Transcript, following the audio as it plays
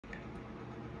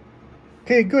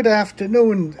Okay, good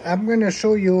afternoon. I'm going to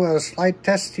show you a slight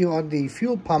test here on the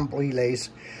fuel pump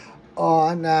relays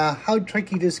on how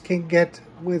tricky this can get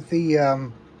with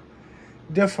the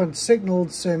different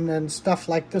signals and stuff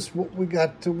like this, what we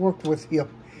got to work with here.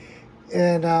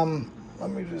 And let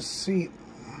me just see.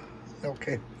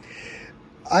 Okay.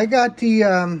 I got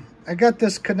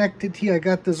this connected here. I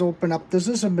got this open up. This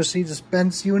is a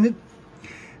Mercedes-Benz unit.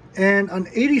 And on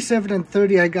 87 and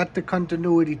 30, I got the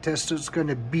continuity tester. It's going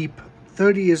to beep.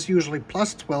 30 is usually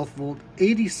plus 12 volt.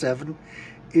 87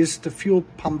 is the fuel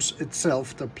pumps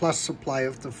itself, the plus supply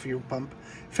of the fuel pump.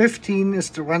 15 is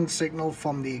the run signal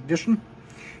from the ignition.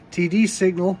 TD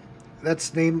signal,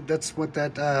 that's what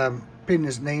that pin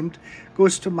is named,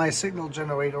 goes to my signal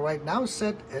generator right now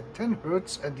set at 10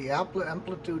 hertz and the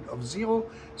amplitude of 0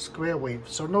 square wave.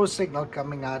 So no signal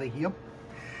coming out of here.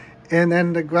 And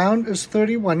then the ground is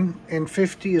 31 and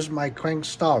 50 is my crank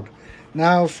start.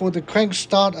 Now for the crank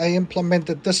start, I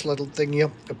implemented this little thing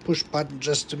here, a push button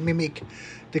just to mimic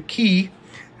the key.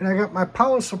 And I got my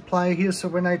power supply here, so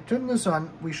when I turn this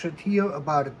on, we should hear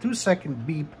about a 2-second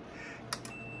beep.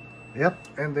 Yep,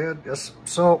 and there it is.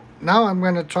 So now I'm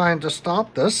going to try and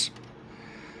start this.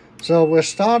 So we're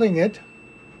starting it,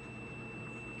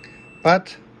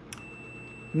 but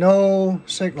no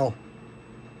signal.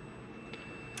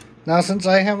 Now since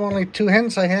I have only 2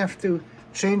 hands, I have to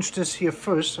change this here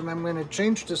first, and I'm going to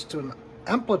change this to an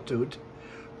amplitude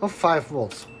of 5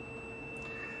 volts.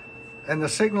 And the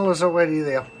signal is already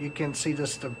there. You can see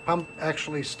this, the pump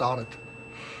actually started.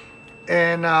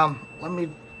 And let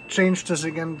me change this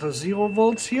again to 0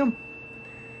 volts here.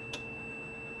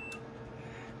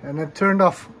 And it turned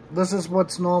off. This is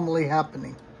what's normally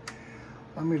happening.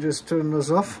 Let me just turn this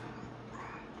off.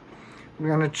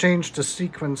 We're going to change the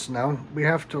sequence now. We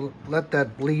have to let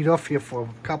that bleed off here for a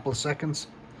couple seconds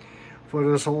for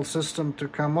this whole system to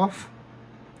come off.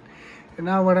 And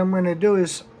now what I'm going to do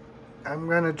is I'm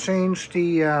going to change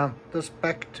the this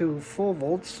back to 4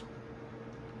 volts.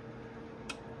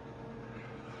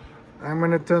 I'm going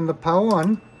to turn the power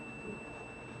on.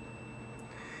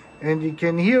 And you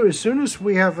can hear as soon as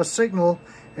we have a signal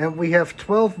and we have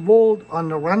 12 volt on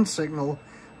the run signal,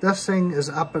 this thing is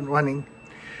up and running.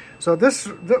 So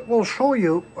that will show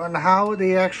you on how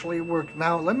they actually work.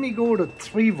 Now let me go to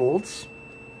 3 volts.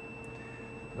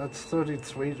 That's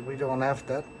 33, we don't have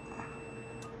that.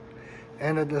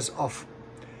 And it is off.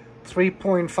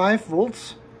 3.5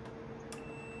 volts.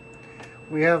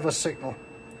 We have a signal.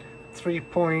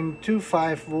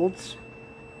 3.25 volts.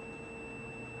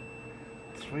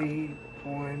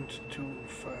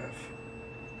 3.25.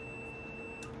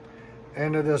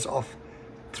 And it is off.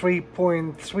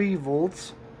 3.3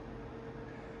 volts.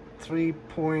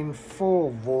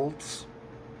 3.4 volts,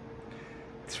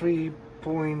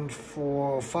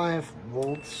 3.45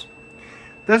 volts.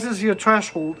 This is your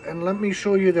threshold, and let me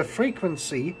show you the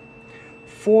frequency.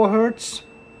 4 hertz,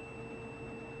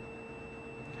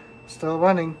 still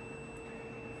running.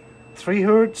 3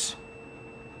 hertz,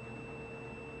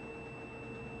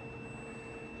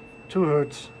 2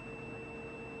 hertz,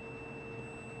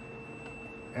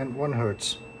 and 1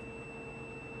 hertz.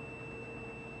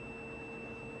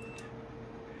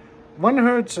 1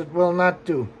 hertz it will not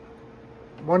do.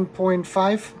 1.5,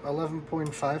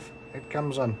 11.5, it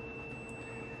comes on.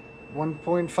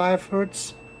 1.5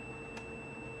 hertz.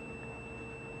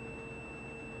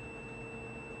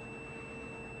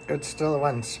 It still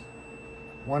runs.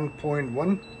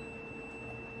 1.1.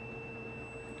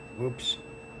 Whoops.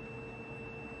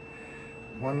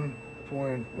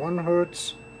 1.1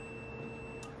 hertz.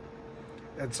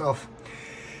 It's off.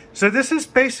 So this is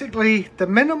basically the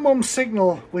minimum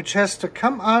signal which has to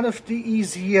come out of the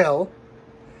EZL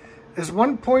is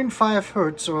 1.5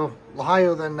 hertz or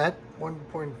higher than that,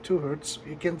 1.2 hertz.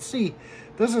 You can see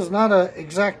this is not an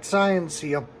exact science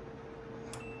here.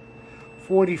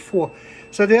 44.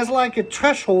 So there's like a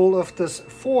threshold of this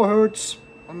 4 hertz.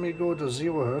 Let me go to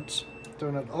 0 hertz,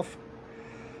 turn it off.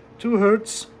 2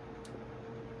 hertz.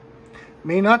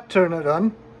 May not turn it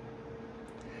on.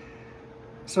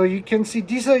 So you can see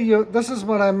these are this is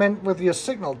what I meant with your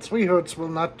signal. 3 hertz will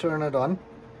not turn it on.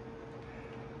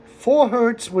 4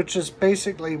 hertz, which is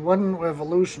basically 1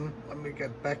 revolution. Let me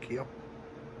get back here.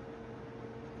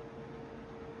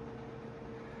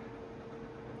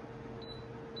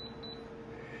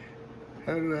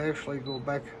 How do I actually go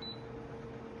back?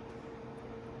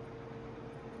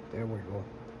 There we go.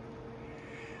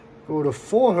 Go to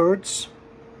 4 hertz.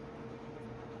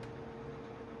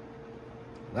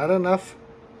 Not enough.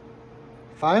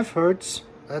 5 hertz,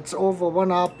 that's over 1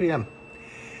 RPM.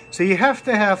 So you have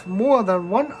to have more than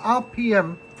 1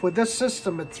 RPM for this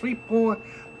system at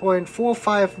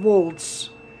 3.45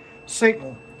 volts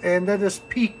signal, and that is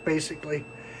peak basically.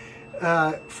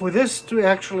 For this to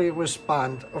actually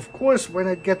respond, of course, when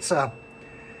it gets a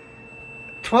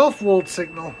 12 volt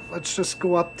signal, let's just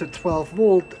go up to 12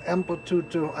 volt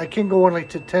amplitude to, I can go only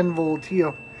to 10 volt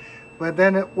here, but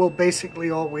then it will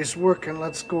basically always work. And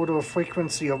let's go to a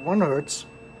frequency of 1 hertz.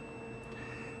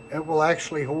 It will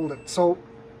actually hold it. So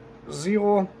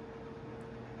 0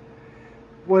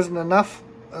 wasn't enough.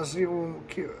 0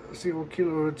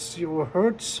 kilohertz, 0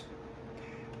 hertz,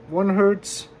 1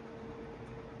 hertz,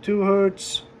 2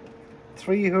 hertz,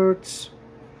 3 hertz,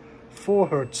 4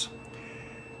 hertz.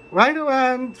 Right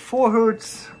around 4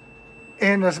 hertz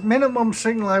and a minimum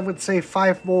signal, I would say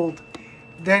 5 volt,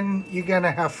 then you're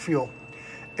gonna have fuel.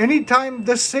 Anytime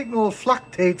this signal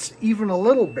fluctuates even a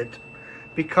little bit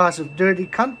because of dirty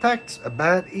contacts, a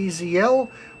bad EZL,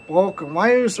 broken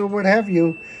wires or what have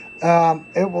you,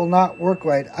 it will not work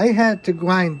right. I had to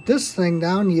grind this thing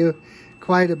down here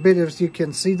quite a bit, as you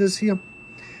can see this here.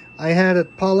 I had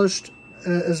it polished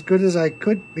as good as I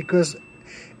could because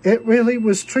it really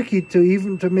was tricky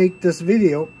to make this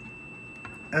video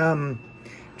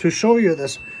to show you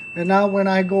this. And now when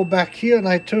I go back here and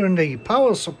I turn the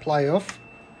power supply off,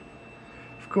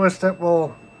 of course that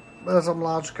will, there's some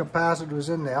large capacitors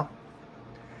in there.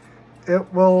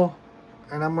 It will,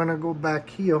 and I'm going to go back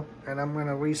here and I'm going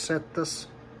to reset this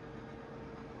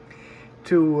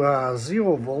to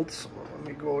 0 volts. Let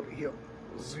me go here,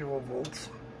 0 volts.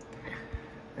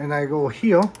 And I go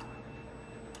here.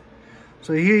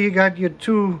 So here you got your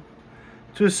 2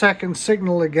 second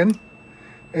signal again.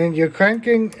 And you're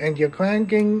cranking, and you're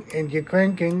cranking, and you're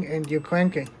cranking, and you're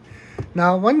cranking.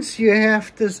 Now, once you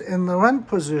have this in the run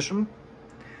position,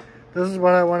 this is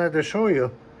what I wanted to show you.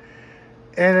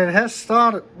 And it has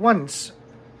started once.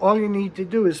 All you need to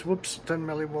do is, whoops, 10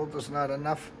 millivolt is not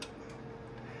enough.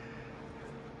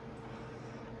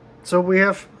 So we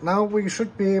have, now we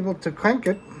should be able to crank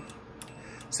it.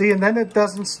 See, and then it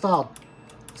doesn't start.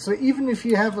 So even if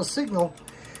you have a signal,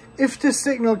 if the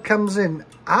signal comes in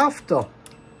after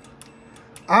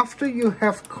you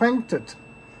have cranked it,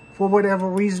 for whatever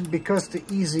reason, because the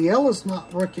EZL is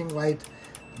not working right,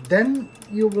 then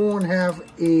you won't have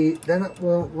then it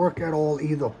won't work at all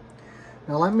either.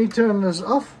 Now let me turn this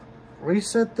off,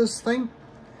 reset this thing,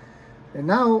 and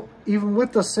now even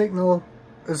with the signal,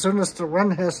 as soon as the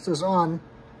run test is on,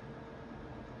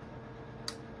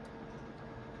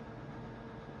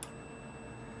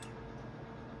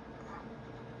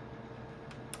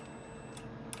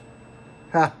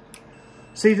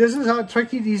 see, this is how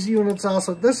tricky these units are.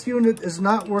 So this unit is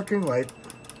not working right.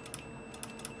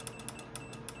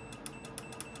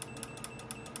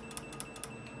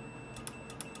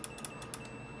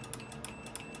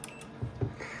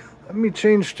 Let me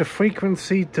change the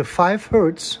frequency to 5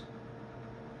 hertz.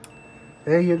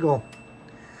 There you go.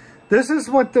 This is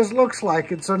what this looks like.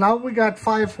 And so now we got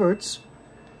 5 hertz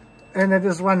and it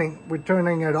is running. We're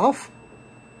turning it off.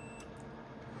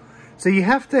 So you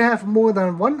have to have more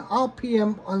than 1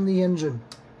 RPM on the engine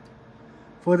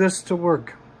for this to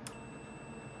work.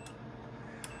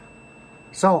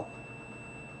 So,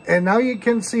 and now you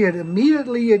can see it.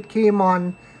 Immediately it came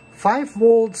on 5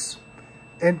 volts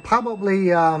and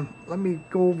probably, let me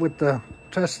go with the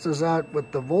testers out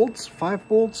with the volts, 5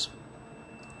 volts.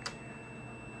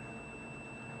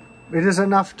 It is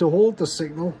enough to hold the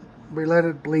signal. We let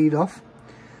it bleed off.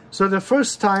 So the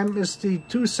first time is the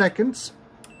 2 seconds.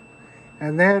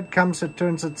 And there it comes, it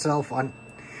turns itself on.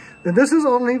 And this is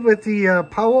only with the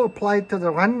power applied to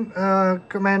the run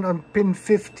command on pin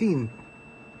 15.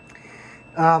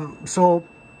 So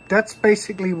that's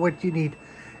basically what you need.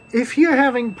 If you're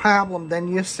having problem, then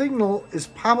your signal is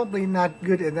probably not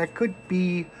good, and that could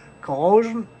be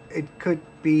corrosion, it could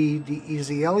be the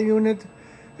EZL unit,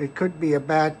 it could be a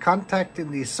bad contact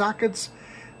in these sockets,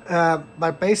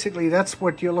 but basically that's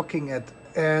what you're looking at.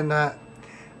 And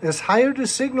as higher the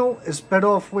signal, is better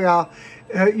off we are.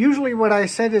 Usually what I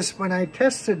said is when I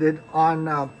tested it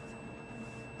on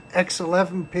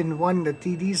X11 pin 1, the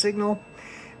TD signal,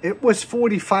 it was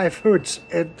 45 hertz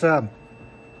at,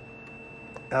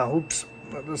 oops,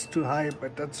 that was too high,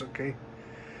 but that's okay.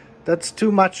 That's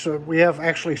too much, so we have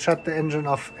actually shut the engine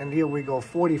off, and here we go,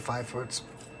 45 hertz.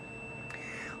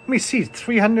 Let me see,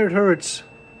 300 hertz.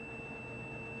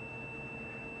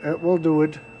 It will do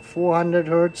it. 400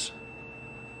 hertz.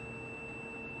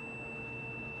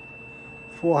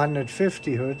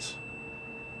 450 hertz.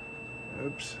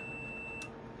 Oops.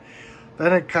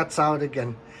 Then it cuts out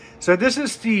again. So this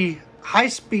is the high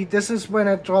speed. This is when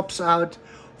it drops out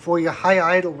for your high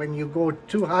idle, when you go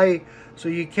too high so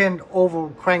you can't over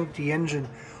crank the engine.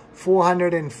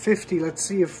 450. Let's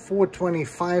see if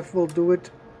 425 will do it.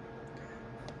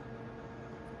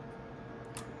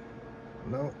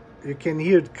 No, you can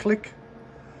hear it click.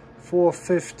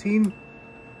 415.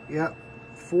 Yeah,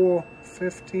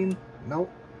 415. No.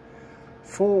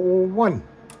 401.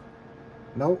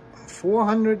 No.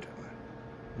 400.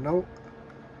 No.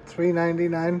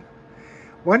 399.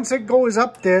 Once it goes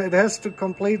up there, it has to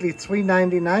completely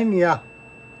 399. Yeah.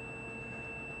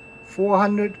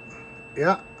 400.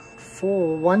 Yeah.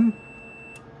 401.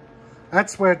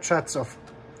 That's where it shuts off.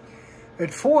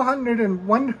 At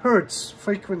 401 hertz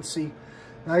frequency,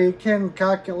 now you can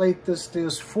calculate this.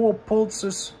 There's 4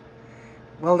 pulses.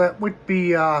 Well, that would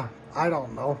be, I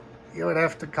don't know. You would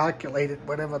have to calculate it,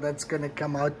 whatever that's going to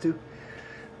come out to.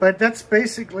 But that's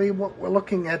basically what we're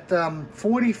looking at.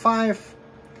 45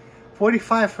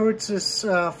 hertz is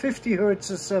 50 hertz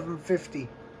is 750.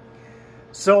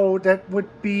 So that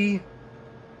would be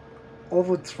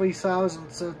over 3,000.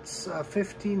 So it's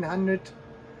 1,500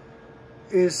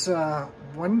 is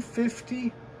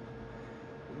 150.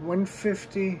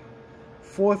 150,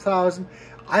 4,000.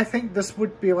 I think this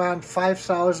would be around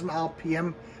 5,000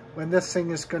 RPM when this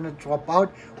thing is going to drop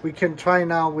out. We can try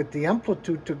now with the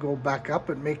amplitude to go back up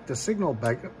and make the signal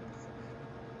back up.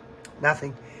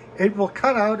 Nothing. It will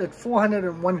cut out at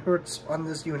 401 hertz on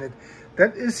this unit.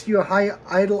 That is your high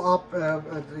idle up,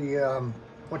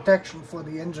 protection for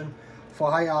the engine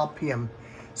for high RPM.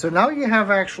 So now you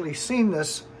have actually seen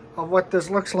this, of what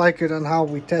this looks like and how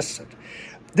we test it.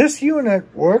 This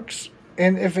unit works,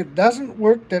 and if it doesn't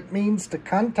work, that means the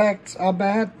contacts are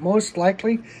bad, most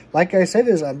likely. Like I said,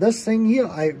 is on this thing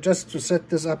here, just to set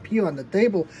this up here on the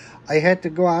table, I had to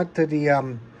go out to the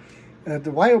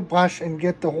wire brush and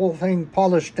get the whole thing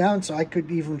polished down so I could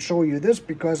even show you this,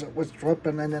 because it was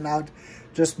dripping in and out,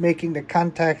 just making the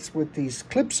contacts with these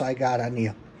clips I got on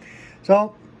here.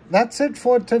 So that's it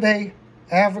for today.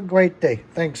 Have a great day.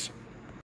 Thanks.